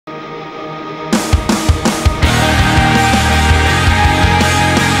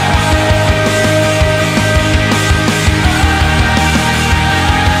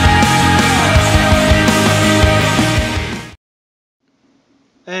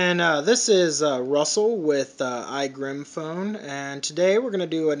And this is Russell with iGrimphone, and today we're going to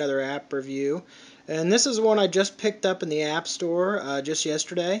do another app review. And this is one I just picked up in the App Store just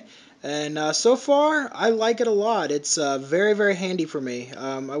yesterday, and so far I like it a lot. It's very, very handy for me.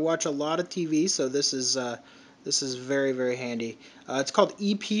 I watch a lot of TV, so this is very, very handy. It's called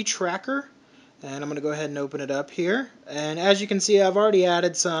EPTracker, and I'm going to go ahead and open it up here. And as you can see, I've already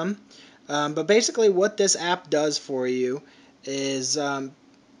added some, but basically what this app does for you is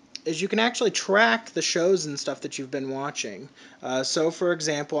you can actually track the shows and stuff that you've been watching. So for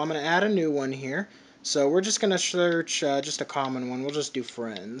example, I'm going to add a new one here. So we're just going to search just a common one. We'll just do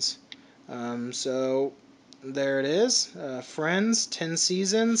Friends. So there it is. Friends, 10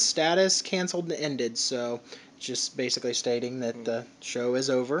 seasons, status canceled and ended. So it's just basically stating that the show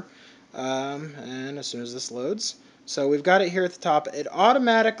is over. And as soon as this loads. So we've got it here at the top. It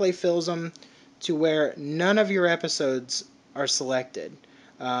automatically fills them to where none of your episodes are selected.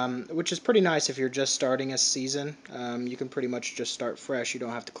 Which is pretty nice if you're just starting a season. You can pretty much just start fresh. You don't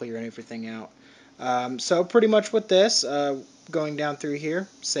have to clear everything out. So pretty much with this, going down through here,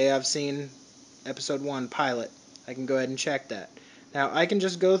 say I've seen episode 1 pilot. I can go ahead and check that. Now I can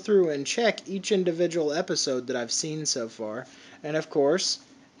just go through and check each individual episode that I've seen so far. And of course,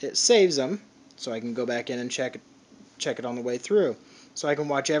 it saves them, so I can go back in and check it on the way through. So I can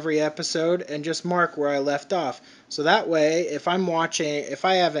watch every episode and just mark where I left off. So that way, if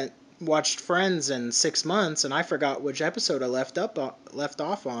I haven't watched Friends in 6 months and I forgot which episode I left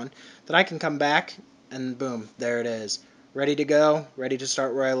off on, then I can come back and boom, there it is. Ready to go, ready to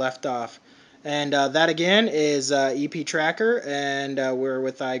start where I left off. And that again is EPTracker, and we're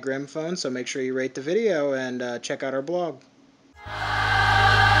with iGrimphone, so make sure you rate the video and check out our blog.